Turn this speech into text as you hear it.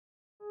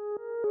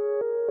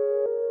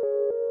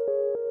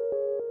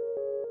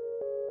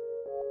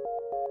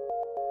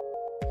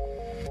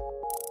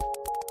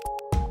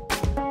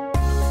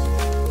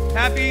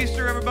Happy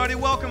Easter, everybody.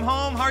 Welcome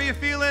home. How are you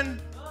feeling?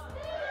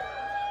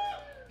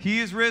 He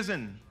is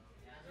risen.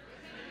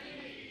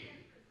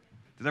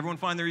 Did everyone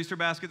find their Easter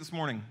basket this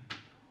morning?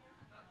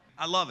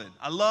 I love it.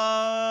 I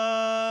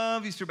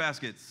love Easter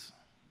baskets.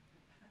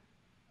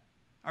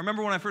 I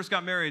remember when I first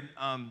got married,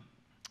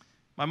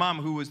 my mom,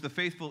 who was the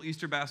faithful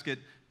Easter basket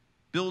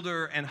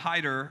builder and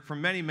hider for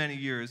many, many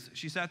years,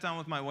 she sat down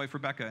with my wife,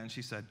 Rebecca, and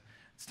she said,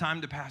 "It's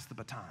time to pass the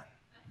baton."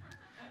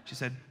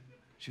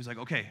 She was like,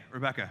 "Okay,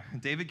 Rebecca,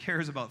 David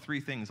cares about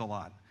three things a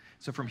lot.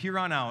 So from here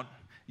on out,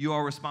 you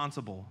are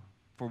responsible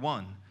for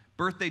one,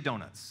 birthday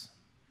donuts."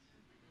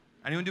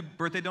 Anyone do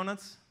birthday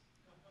donuts?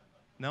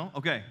 No?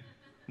 Okay.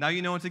 Now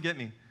you know what to get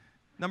me.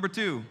 Number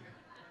two,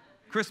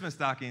 Christmas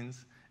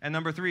stockings. And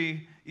number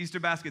three, Easter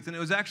baskets. And it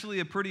was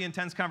actually a pretty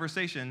intense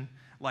conversation,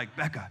 like,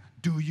 "Becca,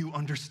 do you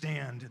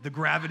understand the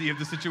gravity of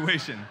the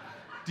situation?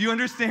 Do you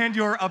understand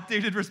your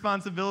updated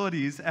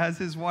responsibilities as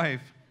his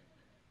wife?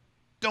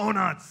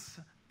 Donuts,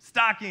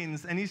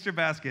 stockings, and Easter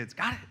baskets.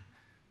 Got it."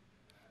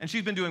 And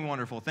she's been doing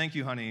wonderful. Thank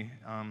you, honey.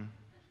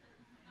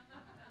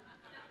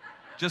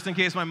 Just in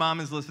case my mom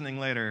is listening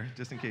later,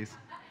 just in case.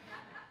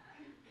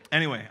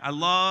 Anyway, I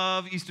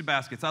love Easter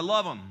baskets. I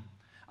love them.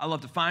 I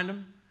love to find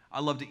them.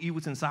 I love to eat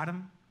what's inside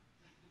them.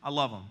 I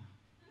love them.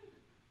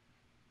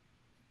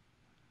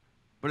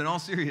 But in all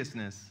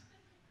seriousness,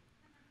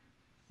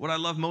 what I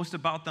love most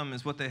about them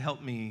is what they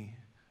help me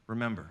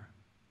remember.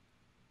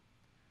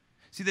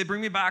 See, they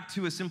bring me back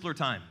to a simpler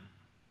time.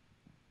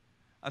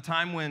 A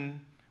time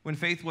when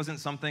faith wasn't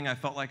something I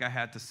felt like I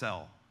had to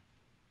sell.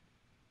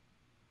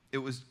 It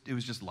was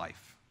just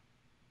life,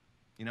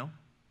 you know?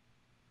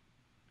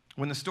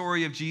 When the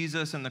story of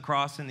Jesus and the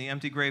cross and the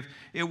empty grave,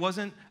 it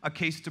wasn't a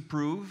case to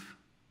prove.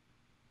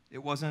 It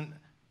wasn't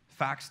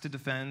facts to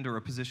defend or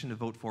a position to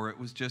vote for. It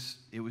was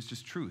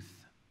just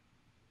truth.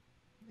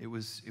 It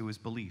was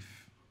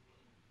belief.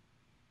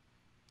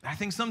 I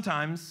think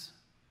sometimes,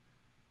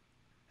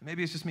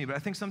 maybe it's just me, but I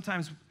think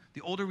sometimes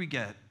the older we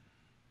get,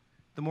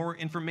 the more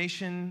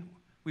information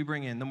we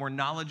bring in, the more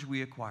knowledge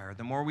we acquire,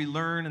 the more we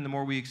learn and the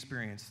more we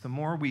experience, the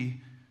more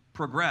we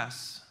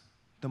progress,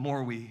 the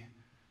more we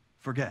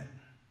forget.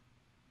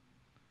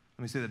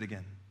 Let me say that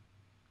again,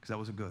 because that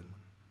was a good one.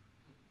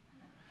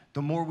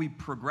 The more we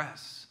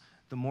progress,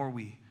 the more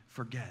we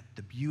forget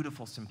the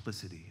beautiful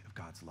simplicity of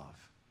God's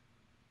love.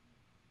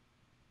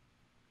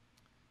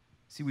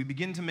 See, we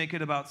begin to make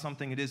it about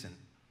something it isn't,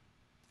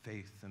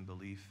 faith and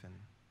belief, and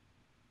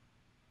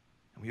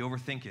we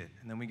overthink it,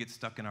 and then we get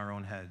stuck in our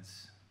own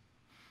heads.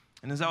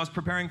 And as I was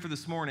preparing for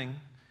this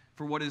morning,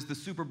 for what is the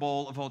Super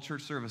Bowl of all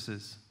church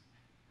services,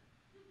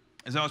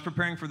 as I was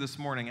preparing for this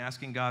morning,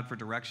 asking God for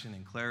direction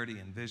and clarity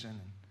and vision,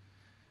 and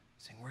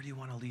saying, "Where do you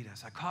want to lead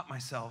us?" I caught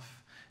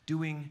myself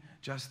doing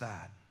just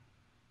that,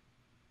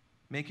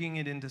 making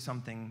it into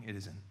something it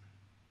isn't.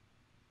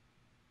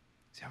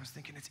 See, I was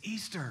thinking, it's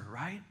Easter,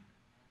 right?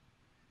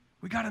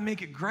 We got to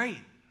make it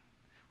great.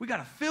 We got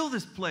to fill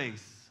this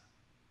place.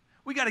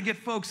 We got to get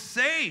folks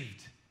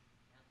saved.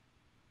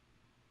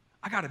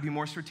 I got to be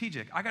more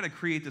strategic. I got to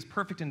create this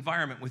perfect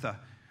environment with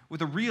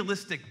a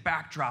realistic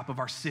backdrop of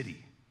our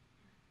city.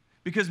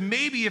 Because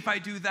maybe if I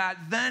do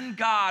that, then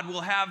God will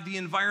have the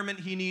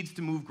environment he needs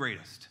to move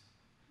greatest.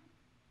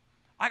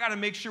 I got to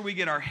make sure we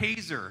get our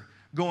hazer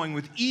going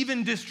with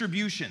even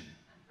distribution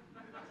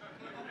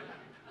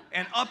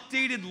and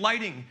updated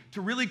lighting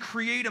to really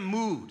create a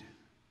mood.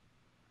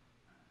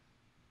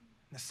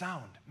 The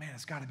sound, man,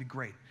 it's got to be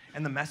great.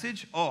 And the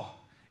message,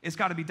 it's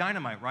got to be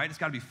dynamite, right? It's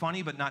got to be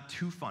funny, but not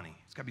too funny.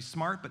 It's got to be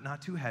smart, but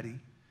not too heady.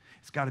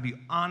 It's got to be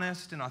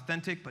honest and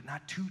authentic, but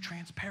not too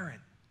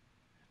transparent.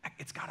 I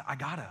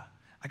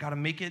gotta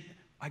make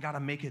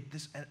it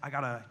this,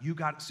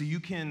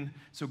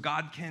 so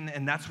God can,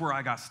 and that's where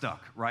I got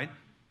stuck, right?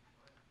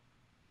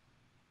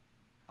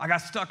 I got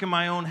stuck in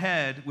my own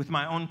head with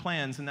my own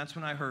plans, and that's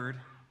when I heard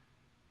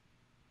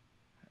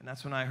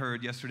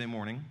yesterday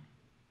morning,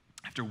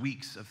 after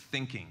weeks of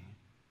thinking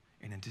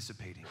and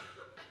anticipating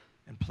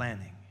and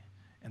planning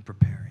and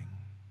preparing,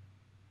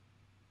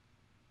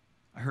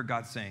 I heard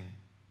God saying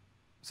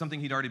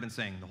something he'd already been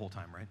saying the whole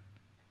time, right?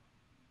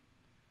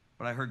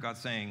 But I heard God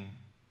saying,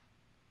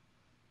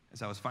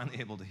 as I was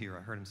finally able to hear,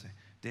 I heard him say,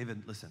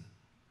 "David, listen.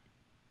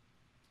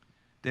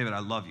 David, I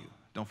love you.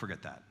 Don't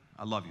forget that.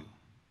 I love you.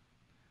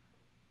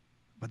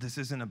 But this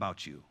isn't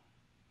about you.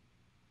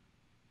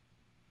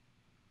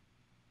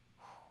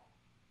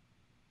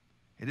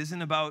 It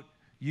isn't about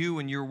you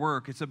and your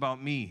work. It's about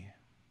me.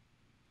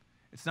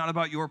 It's not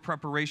about your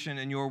preparation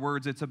and your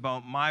words. It's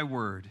about my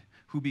word,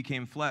 who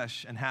became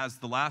flesh and has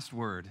the last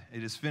word.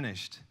 It is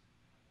finished.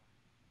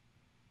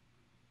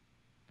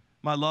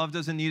 My love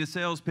doesn't need a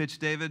sales pitch,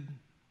 David.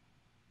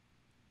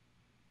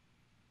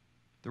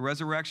 The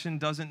resurrection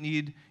doesn't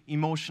need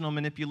emotional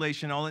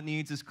manipulation. All it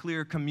needs is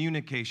clear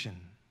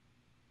communication.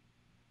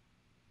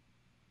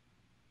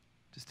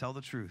 Just tell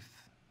the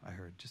truth, I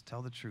heard. Just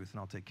tell the truth, and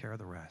I'll take care of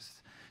the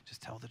rest.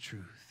 Just tell the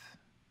truth.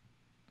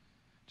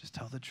 Just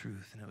tell the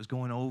truth. And it was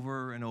going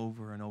over and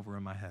over and over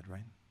in my head,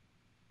 right?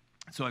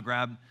 So I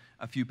grabbed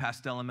a few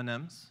pastel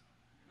M&Ms.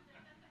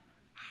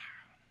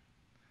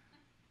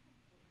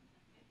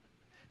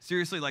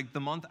 Seriously, like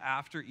the month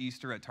after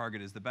Easter at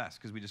Target is the best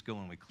because we just go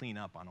and we clean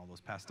up on all those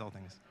pastel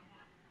things.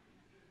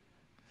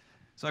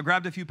 So I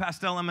grabbed a few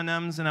pastel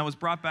M&Ms and I was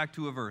brought back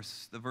to a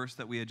verse, the verse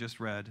that we had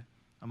just read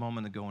a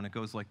moment ago, and it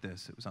goes like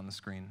this. It was on the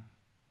screen.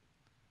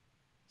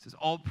 It says,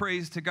 "All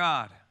praise to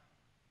God,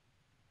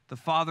 the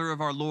Father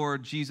of our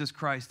Lord Jesus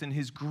Christ. In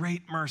his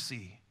great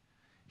mercy,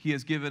 he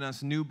has given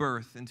us new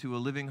birth into a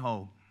living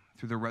hope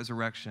through the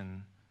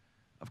resurrection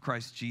of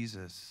Christ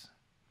Jesus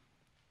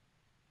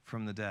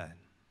from the dead."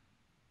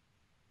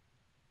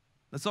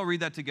 Let's all read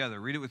that together.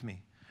 Read it with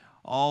me.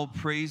 All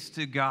praise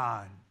to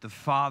God, the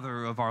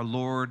Father of our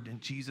Lord and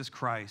Jesus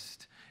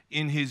Christ.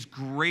 In his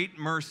great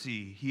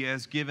mercy, he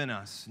has given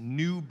us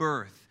new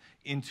birth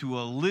into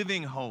a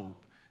living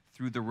hope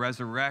through the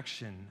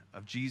resurrection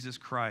of Jesus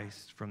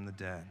Christ from the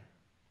dead.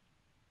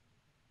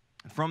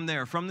 From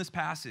there, from this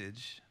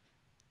passage,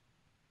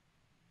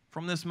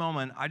 from this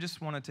moment, I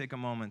just want to take a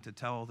moment to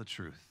tell the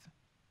truth.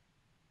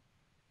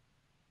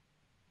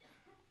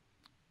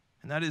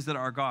 And that is that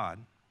our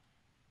God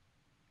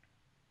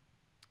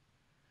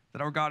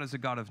is a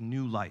God of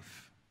new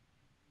life,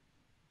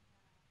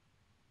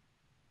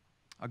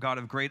 a God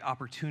of great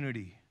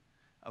opportunity,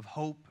 of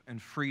hope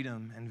and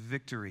freedom and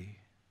victory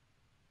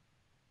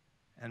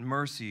and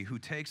mercy, who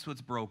takes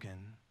what's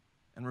broken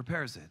and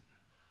repairs it.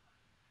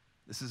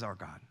 This is our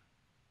God,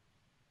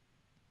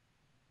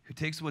 who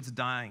takes what's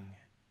dying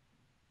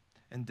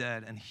and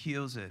dead and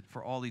heals it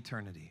for all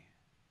eternity.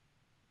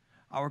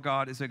 Our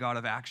God is a God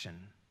of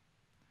action,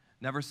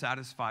 never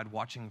satisfied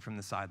watching from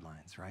the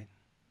sidelines, right?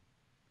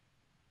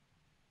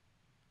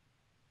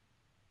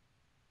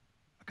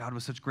 A God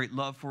with such great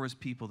love for his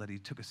people that he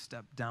took a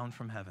step down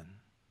from heaven,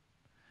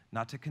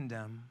 not to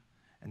condemn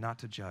and not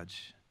to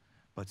judge,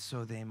 but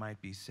so they might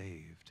be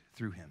saved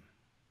through him.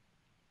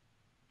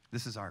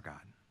 This is our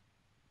God,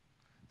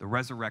 the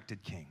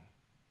resurrected King.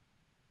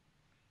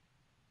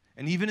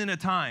 And even in a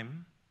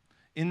time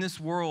in this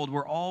world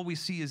where all we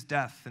see is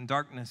death and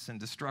darkness and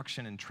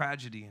destruction and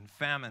tragedy and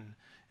famine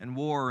and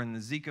war and the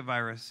Zika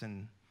virus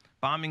and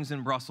bombings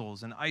in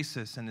Brussels and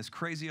ISIS and this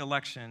crazy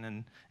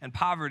election and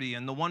poverty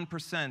and the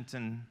 1%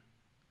 and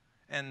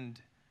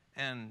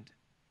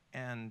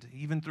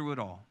even through it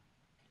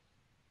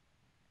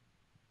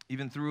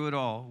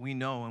all, we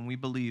know and we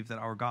believe that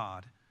our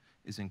God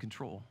is in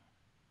control.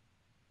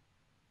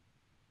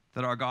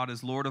 That our God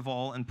is Lord of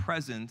all and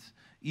present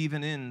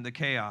even in the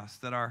chaos.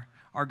 That our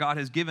God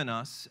has given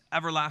us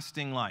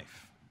everlasting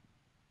life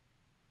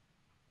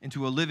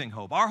into a living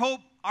hope. Our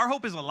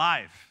hope is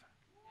alive.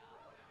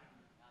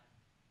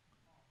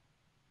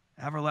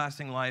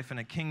 Everlasting life and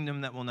a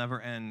kingdom that will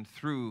never end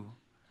through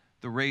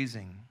the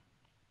raising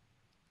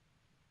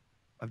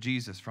of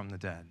Jesus from the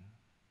dead,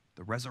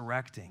 the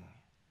resurrecting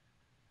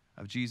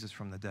of Jesus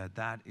from the dead.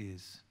 That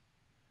is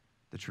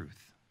the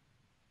truth.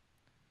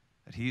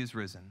 That he is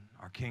risen,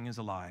 our King is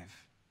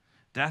alive,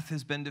 death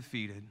has been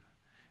defeated,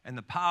 and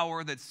the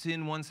power that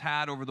sin once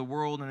had over the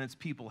world and its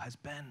people has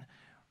been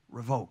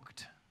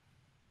revoked.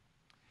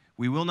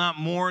 We will not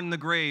mourn the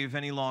grave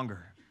any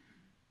longer.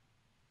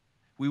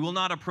 We will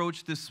not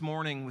approach this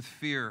morning with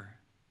fear.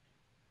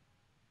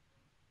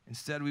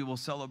 Instead, we will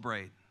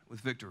celebrate with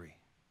victory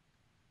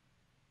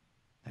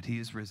that he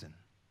is risen.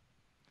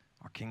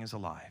 Our King is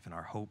alive, and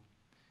our hope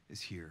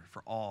is here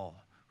for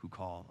all who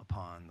call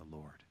upon the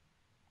Lord.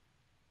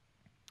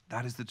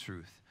 That is the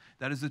truth.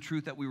 That is the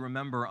truth that we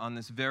remember on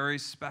this very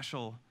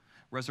special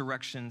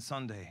Resurrection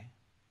Sunday.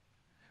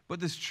 But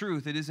this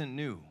truth, it isn't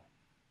new.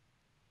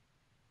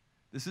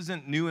 This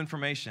isn't new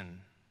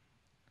information.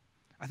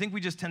 I think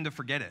we just tend to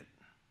forget it,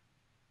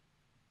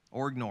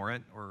 or ignore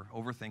it, or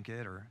overthink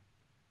it, or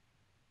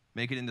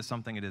make it into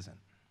something it isn't.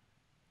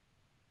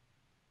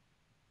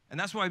 And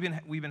that's why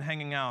we've been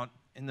hanging out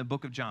in the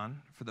book of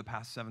John for the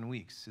past 7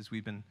 weeks, as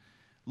we've been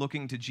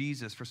looking to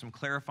Jesus for some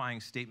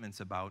clarifying statements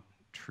about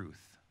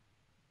truth.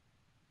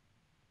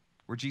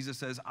 Where Jesus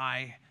says,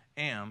 I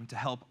am, to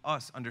help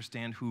us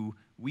understand who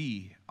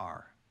we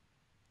are.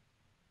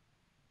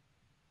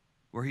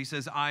 Where he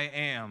says, I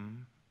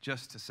am,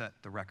 just to set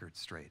the record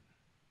straight.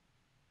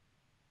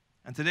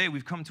 And today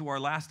we've come to our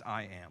last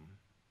I am,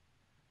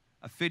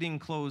 a fitting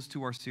close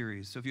to our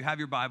series. So if you have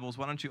your Bibles,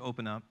 why don't you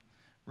open up?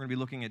 We're going to be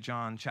looking at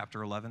John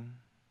chapter 11.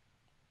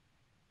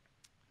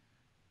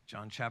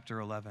 John chapter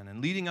 11.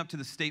 And leading up to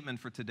the statement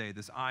for today,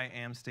 this I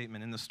am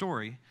statement, in the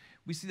story,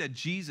 we see that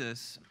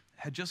Jesus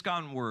had just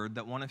gotten word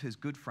that one of his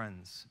good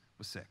friends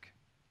was sick.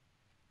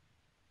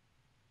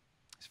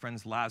 His friend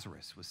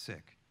Lazarus was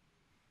sick.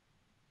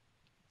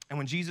 And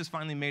when Jesus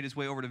finally made his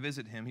way over to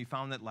visit him, he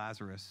found that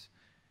Lazarus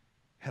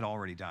had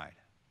already died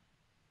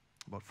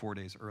about 4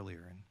 days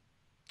earlier. And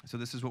so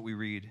this is what we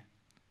read,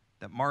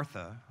 that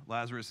Martha,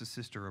 Lazarus'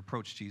 sister,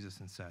 approached Jesus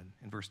and said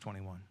in verse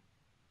 21.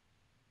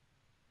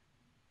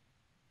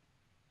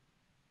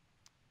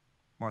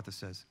 Martha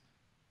says,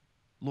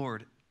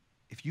 Lord,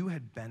 if you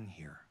had been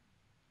here,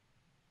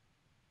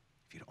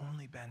 if you'd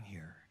only been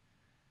here,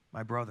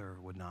 my brother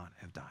would not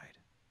have died.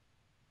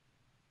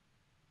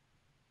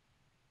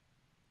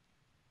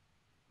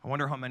 I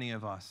wonder how many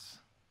of us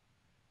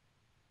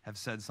have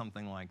said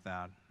something like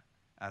that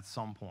at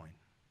some point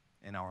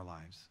in our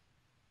lives.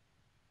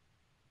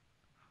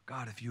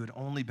 God, if you had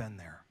only been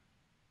there,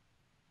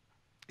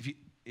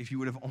 if you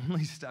would have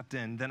only stepped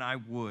in, then I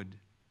would.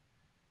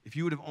 If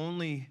you would have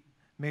only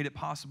made it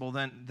possible,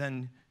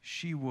 then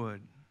she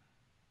would.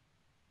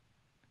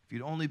 If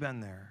you'd only been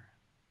there,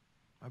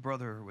 my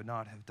brother would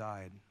not have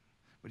died.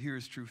 But here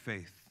is true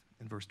faith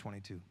in verse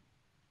 22.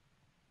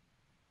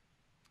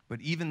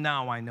 But even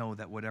now I know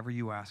that whatever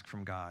you ask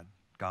from God,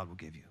 God will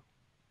give you.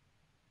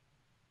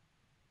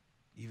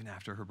 Even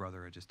after her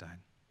brother had just died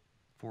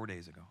 4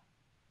 days ago.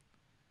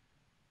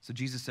 So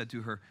Jesus said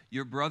to her,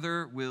 your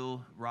brother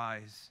will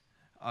rise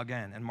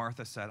again. And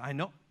Martha said, I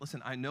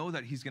know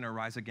that he's going to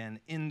rise again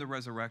in the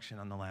resurrection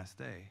on the last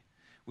day,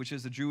 which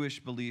is the Jewish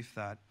belief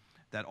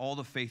that all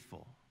the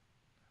faithful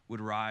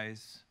would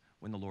rise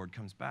when the Lord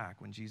comes back,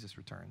 when Jesus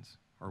returns,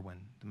 or when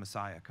the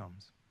Messiah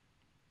comes.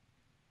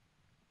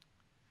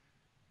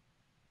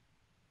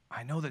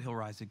 I know that he'll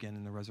rise again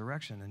in the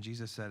resurrection. And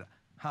Jesus said,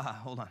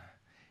 hold on.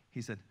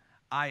 He said,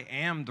 I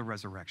am the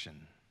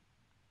resurrection.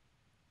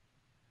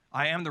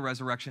 I am the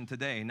resurrection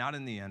today, not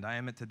in the end. I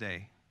am it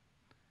today.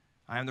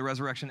 I am the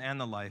resurrection and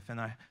the life.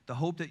 And the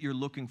hope that you're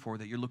looking for,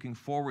 that you're looking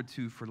forward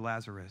to for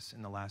Lazarus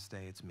in the last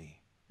day, it's me,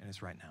 and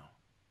it's right now.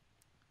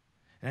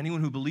 And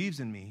anyone who believes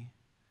in me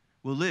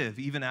will live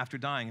even after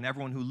dying. And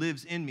everyone who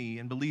lives in me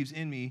and believes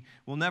in me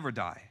will never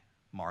die.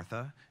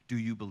 Martha, do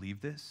you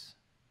believe this?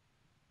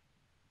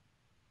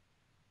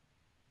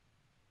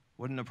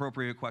 What an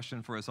appropriate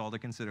question for us all to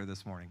consider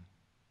this morning.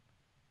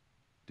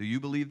 Do you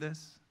believe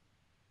this?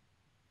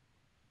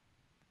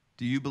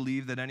 Do you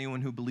believe that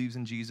anyone who believes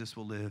in Jesus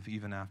will live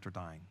even after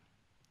dying?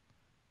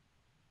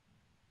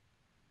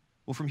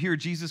 Well, from here,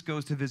 Jesus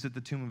goes to visit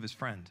the tomb of his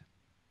friend.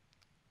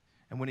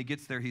 And when he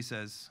gets there, he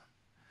says,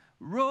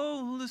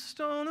 roll the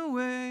stone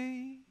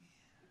away.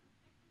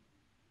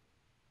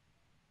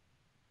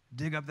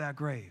 Dig up that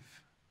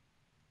grave.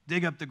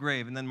 Dig up the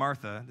grave. And then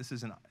Martha, this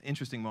is an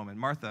interesting moment.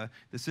 Martha,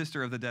 the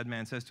sister of the dead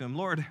man, says to him,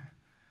 Lord,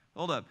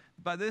 hold up.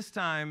 By this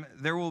time,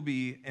 there will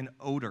be an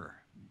odor,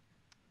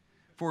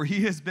 for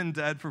he has been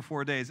dead for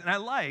 4 days.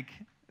 And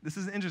this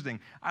is interesting,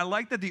 I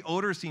like that the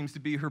odor seems to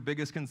be her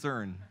biggest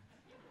concern.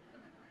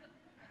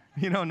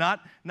 You know, not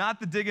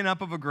the digging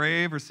up of a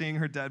grave or seeing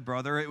her dead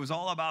brother. It was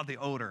all about the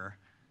odor.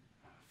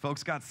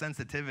 Folks got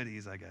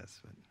sensitivities, I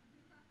guess. But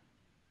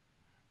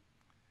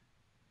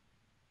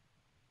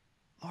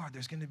Lord,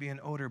 there's going to be an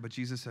odor. But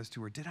Jesus says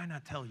to her, did I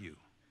not tell you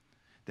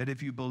that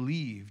if you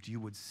believed, you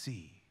would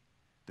see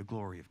the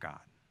glory of God?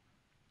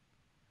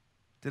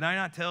 Did I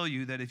not tell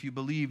you that if you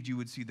believed, you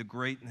would see the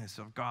greatness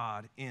of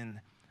God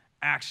in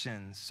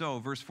action? So,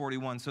 verse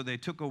 41, so they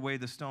took away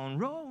the stone,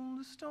 roll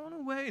the stone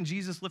away. And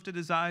Jesus lifted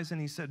his eyes and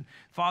he said,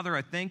 Father,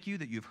 I thank you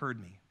that you've heard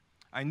me.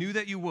 I knew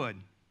that you would,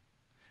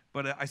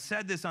 but I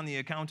said this on the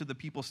account of the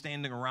people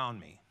standing around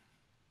me.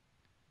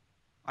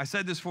 I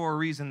said this for a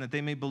reason, that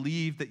they may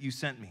believe that you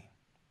sent me.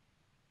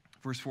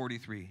 Verse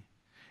 43,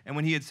 and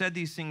when he had said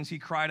these things, he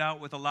cried out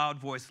with a loud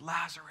voice,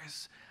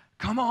 Lazarus,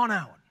 come on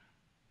out.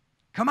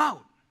 Come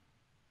out.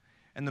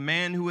 And the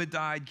man who had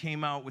died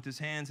came out with his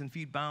hands and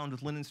feet bound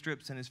with linen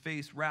strips and his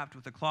face wrapped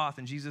with a cloth.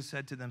 And Jesus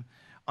said to them,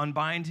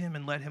 unbind him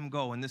and let him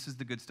go. And this is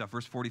the good stuff.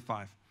 Verse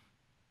 45.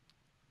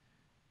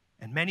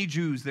 And many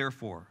Jews,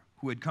 therefore,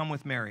 who had come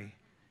with Mary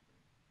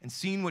and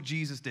seen what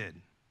Jesus did,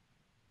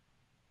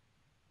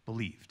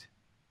 believed.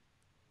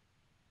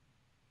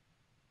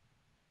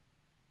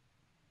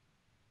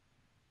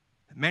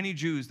 Many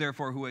Jews,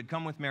 therefore, who had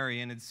come with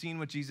Mary and had seen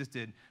what Jesus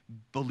did,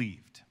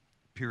 believed.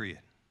 Period.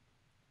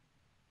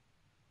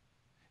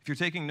 If you're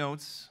taking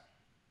notes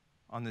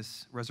on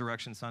this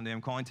Resurrection Sunday,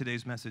 I'm calling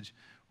today's message,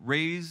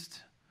 Raised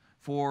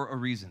for a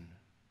Reason.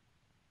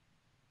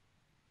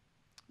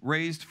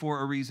 Raised for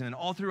a reason. And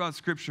all throughout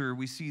Scripture,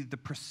 we see the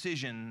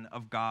precision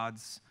of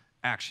God's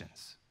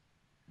actions.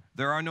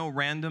 There are no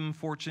random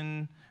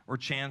fortune or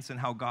chance in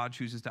how God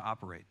chooses to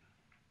operate.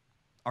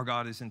 Our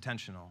God is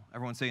intentional.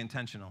 Everyone say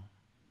intentional.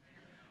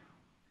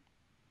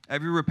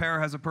 Every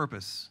repair has a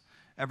purpose.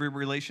 Every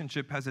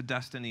relationship has a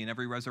destiny, and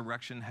every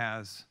resurrection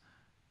has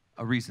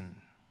a reason.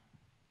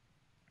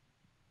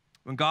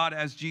 When God,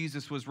 as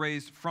Jesus, was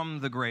raised from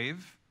the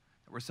grave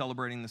that we're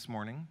celebrating this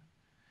morning,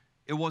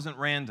 it wasn't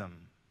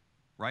random,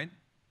 right?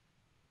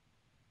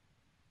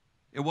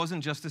 It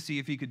wasn't just to see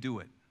if he could do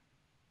it,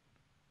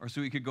 or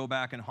so he could go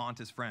back and haunt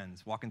his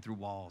friends, walking through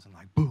walls and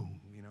like,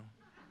 boom, you know.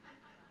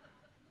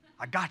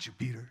 I got you,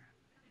 Peter.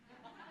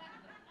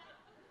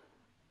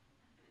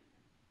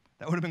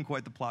 That would have been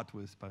quite the plot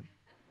twist, but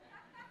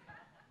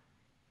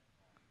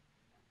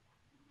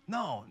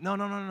no.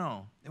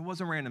 It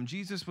wasn't random.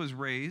 Jesus was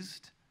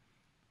raised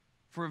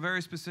for a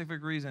very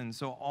specific reason,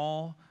 so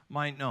all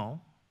might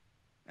know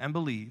and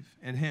believe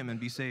in him and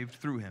be saved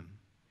through him.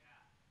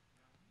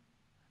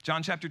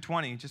 John chapter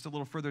 20, just a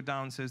little further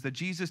down, says that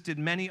Jesus did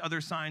many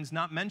other signs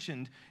not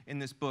mentioned in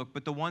this book,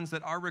 but the ones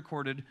that are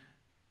recorded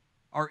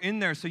are in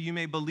there so you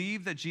may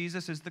believe that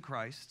Jesus is the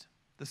Christ,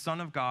 the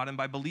Son of God, and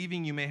by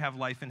believing you may have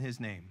life in his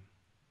name.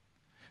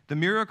 The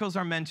miracles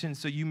are mentioned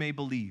so you may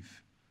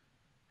believe.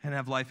 and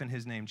have life in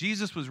his name.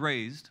 Jesus was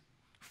raised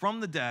from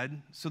the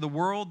dead so the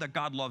world that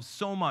God loves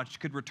so much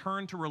could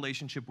return to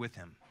relationship with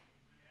him.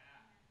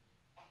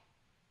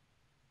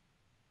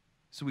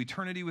 So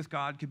eternity with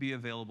God could be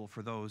available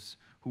for those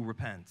who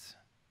repent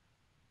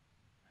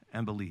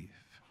and believe,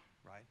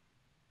 right?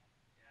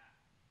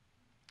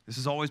 This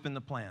has always been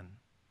the plan.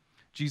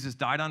 Jesus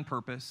died on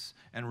purpose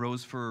and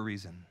rose for a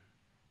reason.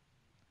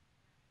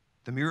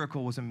 The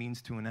miracle was a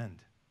means to an end.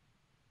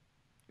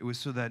 It was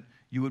so that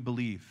you would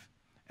believe,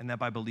 and that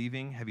by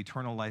believing have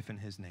eternal life in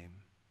his name.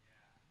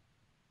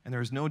 And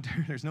there's no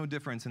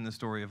difference in the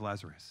story of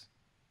Lazarus.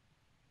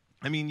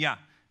 I mean, yep,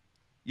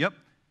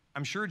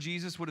 I'm sure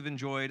Jesus would have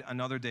enjoyed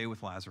another day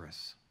with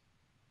Lazarus.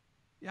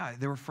 Yeah,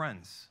 they were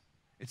friends.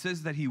 It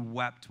says that he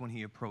wept when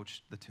he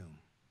approached the tomb.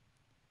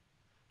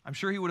 I'm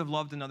sure he would have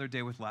loved another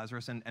day with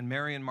Lazarus, and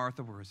Mary and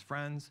Martha were his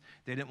friends.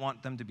 They didn't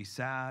want them to be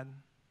sad.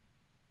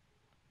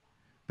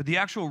 But the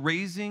actual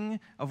raising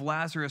of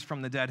Lazarus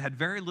from the dead had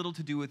very little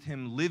to do with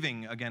him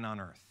living again on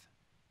earth,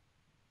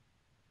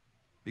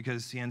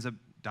 because he ends up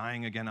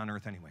dying again on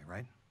earth anyway,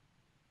 right?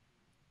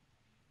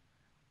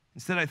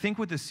 Instead, I think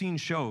what the scene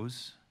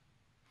shows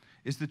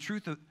is the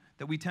truth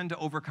that we tend to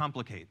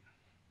overcomplicate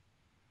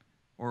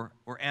or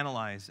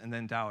analyze and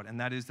then doubt, and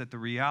that is that the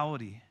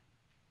reality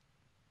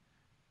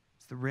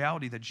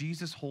that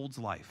Jesus holds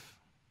life,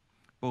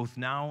 both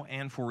now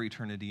and for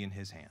eternity, in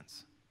his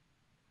hands.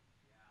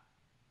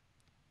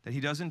 That he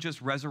doesn't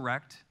just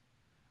resurrect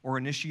or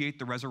initiate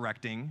the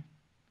resurrecting,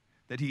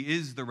 that he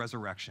is the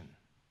resurrection,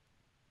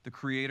 the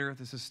creator,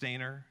 the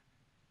sustainer,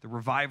 the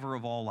reviver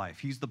of all life.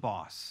 He's the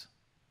boss.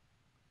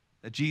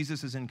 That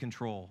Jesus is in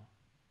control.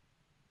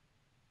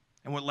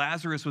 And what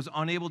Lazarus was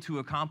unable to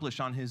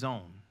accomplish on his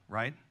own,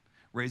 right?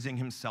 Raising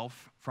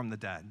himself from the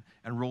dead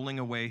and rolling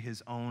away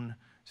his own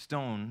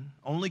stone,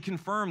 only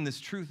confirmed this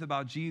truth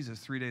about Jesus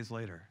 3 days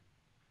later,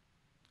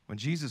 when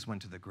Jesus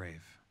went to the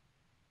grave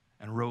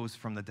and rose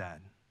from the dead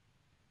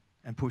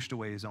and pushed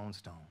away his own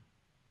stone.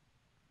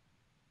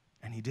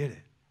 And he did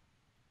it.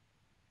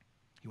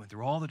 He went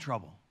through all the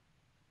trouble,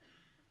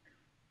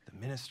 the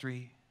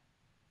ministry,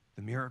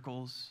 the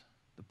miracles,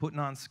 the putting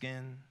on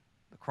skin,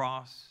 the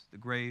cross, the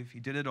grave.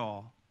 He did it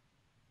all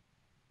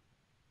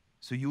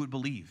so you would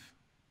believe,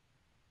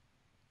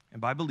 and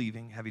by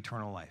believing, have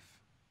eternal life.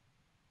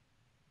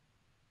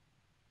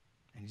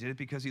 And he did it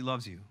because he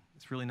loves you.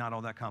 It's really not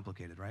all that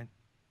complicated, right?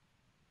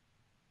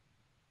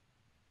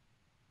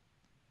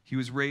 He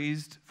was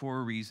raised for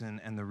a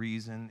reason, and the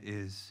reason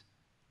is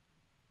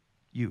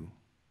you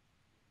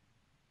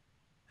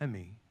and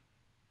me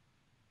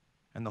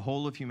and the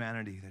whole of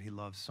humanity that he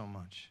loves so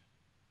much.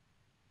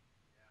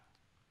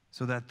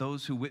 So that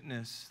those who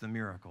witness the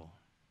miracle,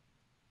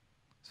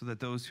 so that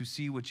those who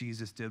see what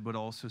Jesus did would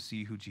also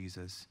see who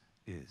Jesus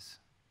is.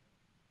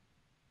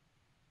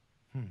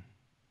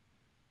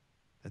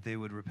 That they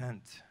would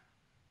repent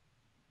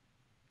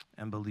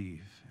and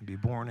believe and be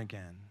born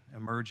again,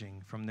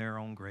 emerging from their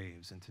own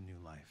graves into new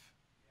life.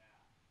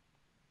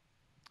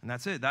 And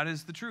that's it. That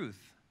is the truth.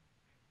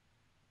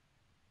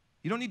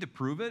 You don't need to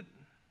prove it.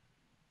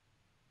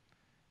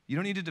 You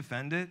don't need to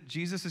defend it.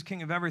 Jesus is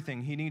king of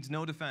everything. He needs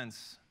no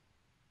defense.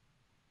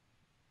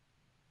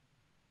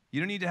 You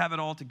don't need to have it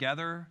all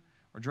together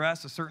or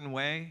dress a certain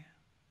way.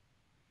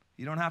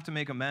 You don't have to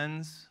make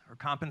amends or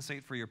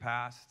compensate for your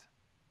past.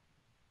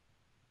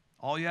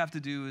 All you have to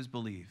do is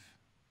believe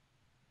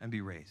and be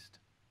raised.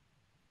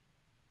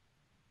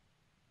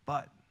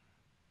 But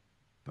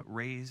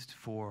raised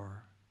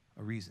for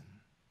a reason,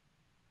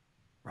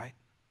 right?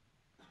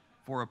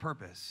 For a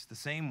purpose, the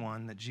same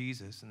one that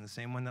Jesus and the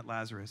same one that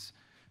Lazarus,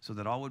 so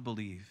that all would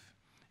believe,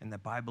 and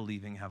that by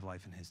believing have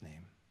life in his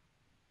name.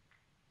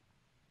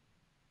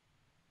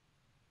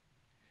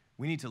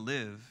 We need to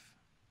live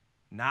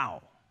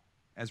now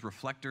as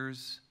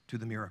reflectors to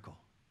the miracle,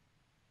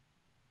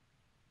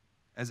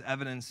 as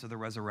evidence of the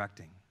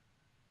resurrecting.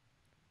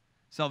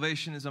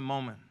 Salvation is a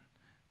moment,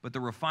 but the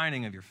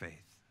refining of your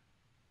faith,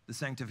 the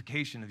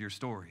sanctification of your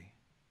story,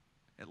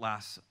 it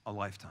lasts a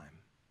lifetime.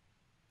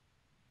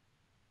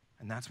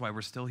 And that's why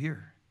we're still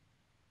here.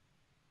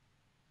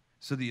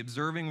 So the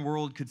observing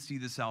world could see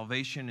the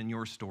salvation in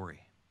your story.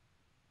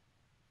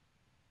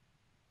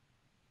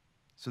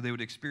 So they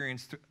would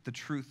experience the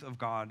truth of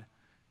God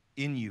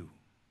in you.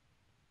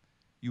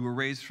 You were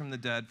raised from the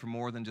dead for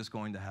more than just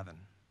going to heaven.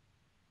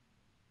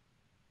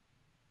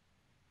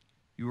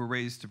 You were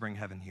raised to bring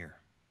heaven here,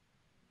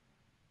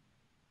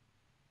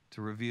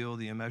 to reveal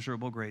the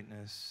immeasurable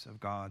greatness of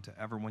God to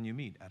everyone you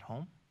meet, at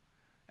home,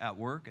 at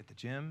work, at the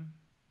gym,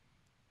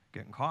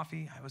 getting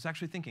coffee. I was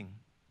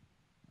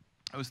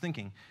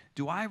thinking,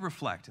 do I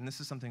reflect, and this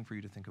is something for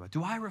you to think about,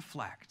 do I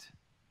reflect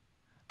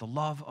the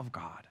love of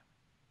God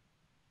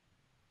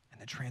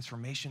and the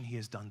transformation he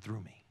has done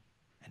through me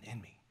and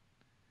in me?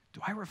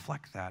 Do I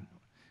reflect that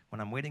when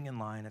I'm waiting in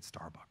line at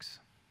Starbucks?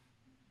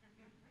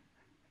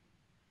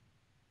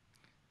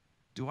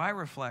 Do I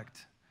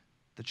reflect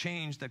the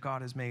change that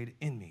God has made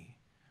in me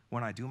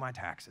when I do my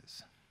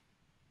taxes?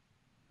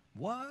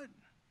 What?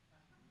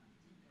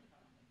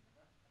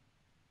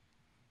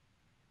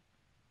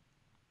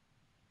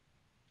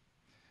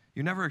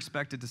 You're never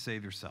expected to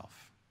save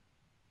yourself,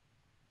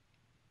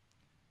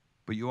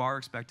 but you are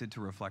expected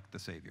to reflect the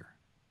Savior.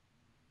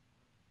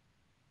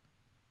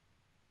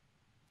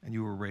 And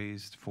you were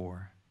raised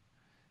for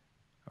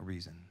a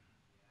reason.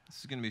 This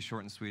is going to be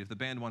short and sweet. If the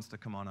band wants to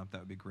come on up, that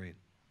would be great.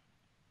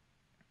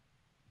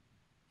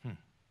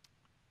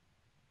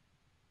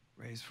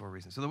 Raised for a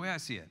reason. So the way I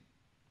see it,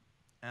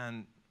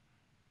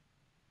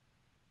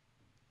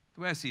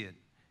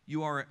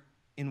 you are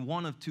in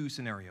one of two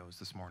scenarios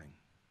this morning.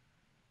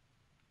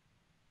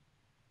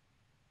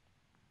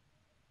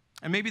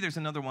 And maybe there's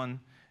another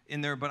one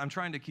in there, but I'm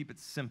trying to keep it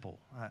simple.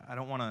 I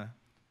don't want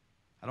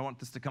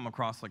this to come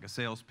across like a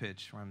sales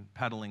pitch where I'm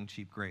peddling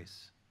cheap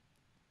grace.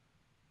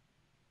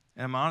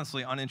 And I'm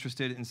honestly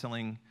uninterested in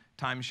selling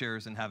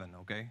timeshares in heaven,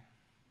 okay?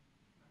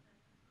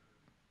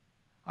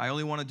 I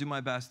only want to do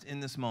my best in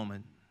this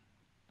moment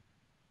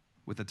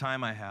with the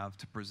time I have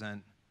to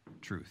present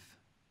truth.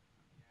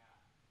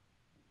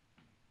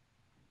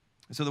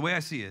 And so the way I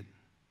see it,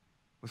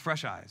 with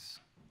fresh eyes,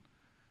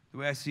 the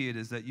way I see it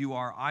is that you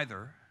are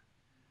either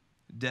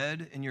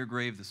dead in your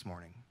grave this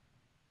morning,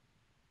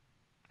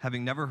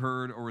 having never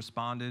heard or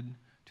responded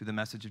to the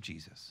message of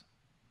Jesus,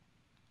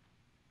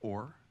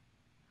 or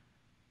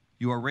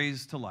you are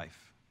raised to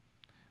life,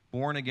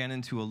 born again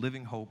into a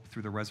living hope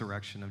through the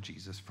resurrection of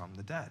Jesus from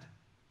the dead.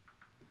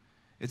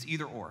 It's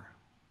either or.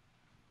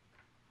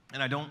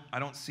 And I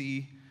don't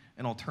see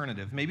an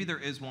alternative. Maybe there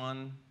is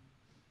one.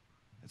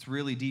 It's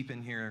really deep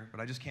in here, but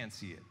I just can't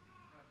see it.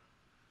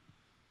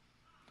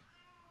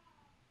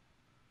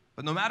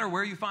 But no matter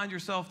where you find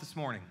yourself this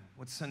morning,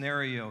 what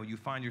scenario you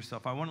find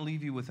yourself, I want to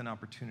leave you with an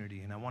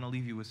opportunity, and I want to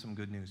leave you with some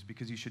good news,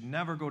 because you should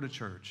never go to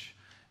church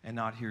and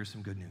not hear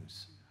some good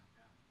news.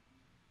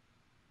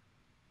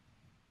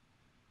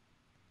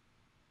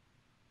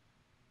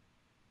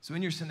 So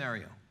in your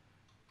scenario,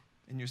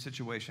 in your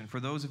situation, for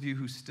those of you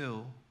who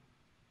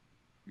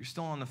you're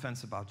still on the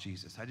fence about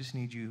Jesus, I just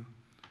need you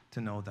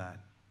to know that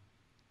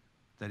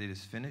it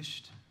is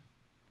finished,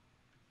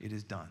 it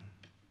is done.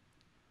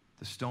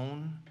 The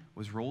stone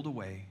was rolled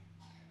away,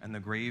 and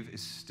the grave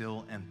is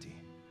still empty.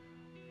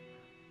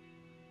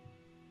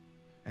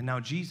 And now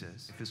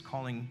Jesus is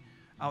calling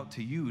out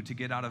to you to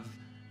get out of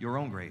your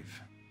own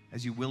grave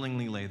as you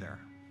willingly lay there.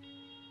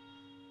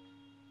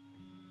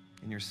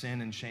 In your sin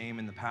and shame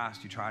in the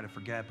past, you try to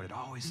forget, but it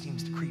always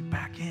seems to creep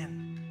back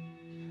in.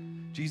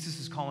 Jesus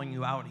is calling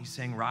you out. He's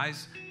saying,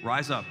 rise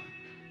up.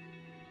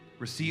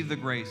 Receive the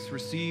grace.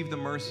 Receive the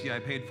mercy I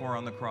paid for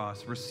on the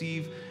cross.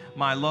 Receive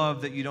my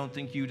love that you don't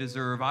think you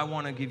deserve. I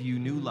want to give you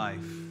new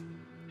life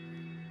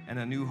and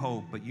a new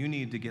hope, but you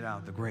need to get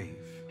out of the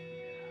grave.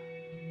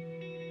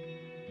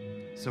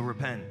 So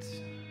repent.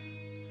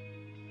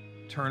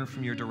 Turn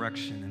from your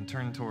direction and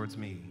turn towards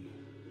me.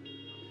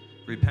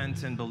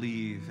 Repent and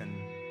believe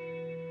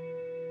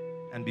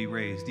and be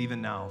raised,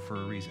 even now, for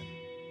a reason.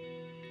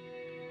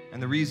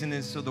 And the reason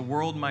is so the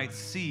world might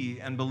see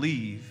and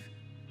believe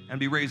and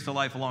be raised to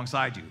life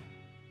alongside you.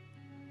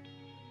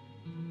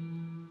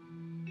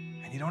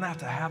 And you don't have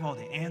to have all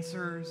the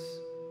answers.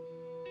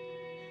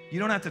 You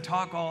don't have to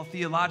talk all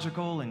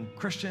theological and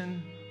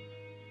Christian.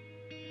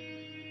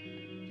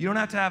 You don't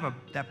have to have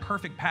that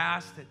perfect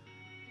past that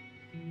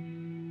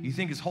you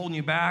think is holding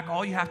you back.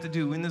 All you have to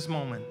do in this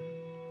moment,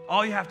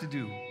 all you have to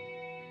do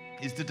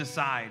is to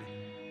decide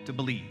to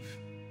believe.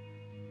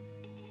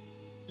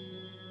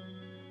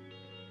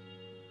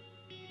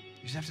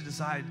 You just have to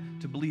decide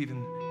to believe,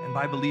 and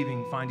by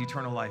believing, find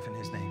eternal life in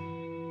his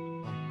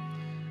name.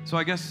 So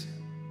I guess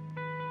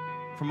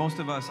for most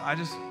of us,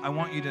 I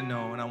want you to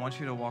know, and I want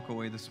you to walk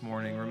away this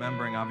morning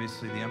remembering,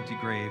 obviously, the empty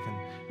grave and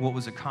what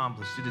was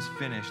accomplished. It is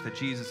finished, that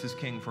Jesus is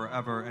king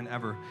forever and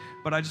ever.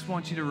 But I just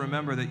want you to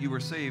remember that you were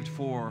saved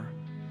for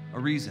a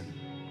reason.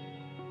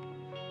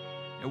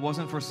 It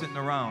wasn't for sitting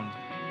around.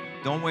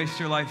 Don't waste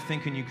your life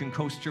thinking you can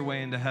coast your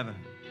way into heaven.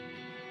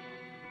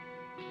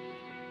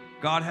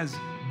 God has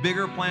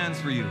bigger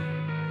plans for you,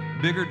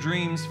 bigger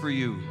dreams for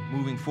you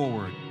moving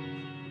forward.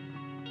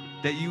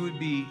 That you would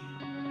be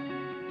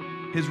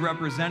his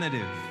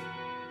representative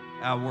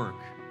at work.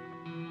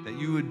 That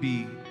you would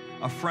be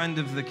a friend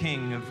of the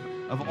King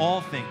of all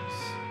things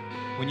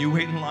when you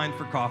wait in line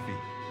for coffee.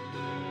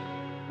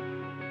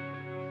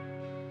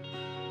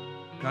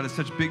 God has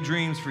such big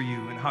dreams for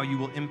you and how you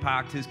will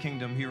impact his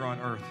kingdom here on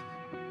earth.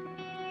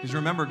 Because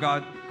remember,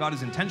 God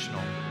is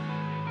intentional.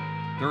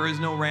 There is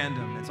no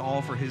random. It's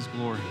all for his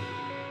glory.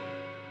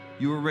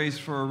 You were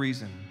raised for a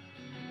reason.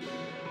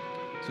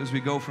 So as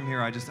we go from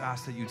here, I just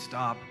ask that you'd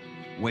stop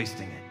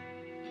wasting it.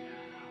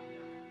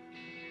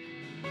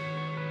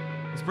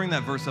 Let's bring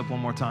that verse up one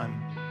more time.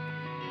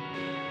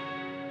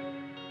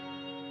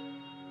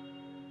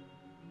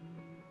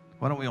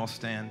 Why don't we all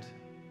stand?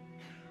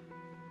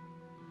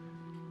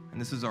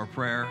 And this is our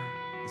prayer.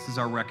 This is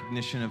our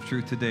recognition of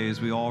truth today as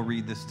we all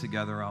read this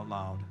together out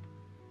loud.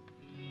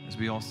 As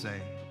we all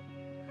say,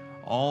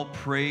 all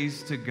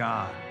praise to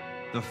God,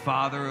 the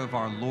Father of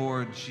our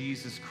Lord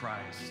Jesus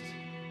Christ.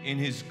 In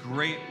his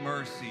great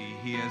mercy,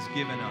 he has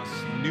given us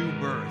new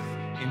birth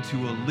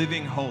into a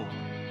living hope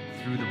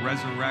through the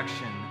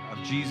resurrection of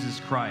Jesus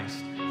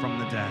Christ from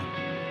the dead.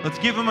 Let's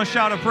give him a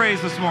shout of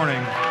praise this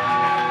morning.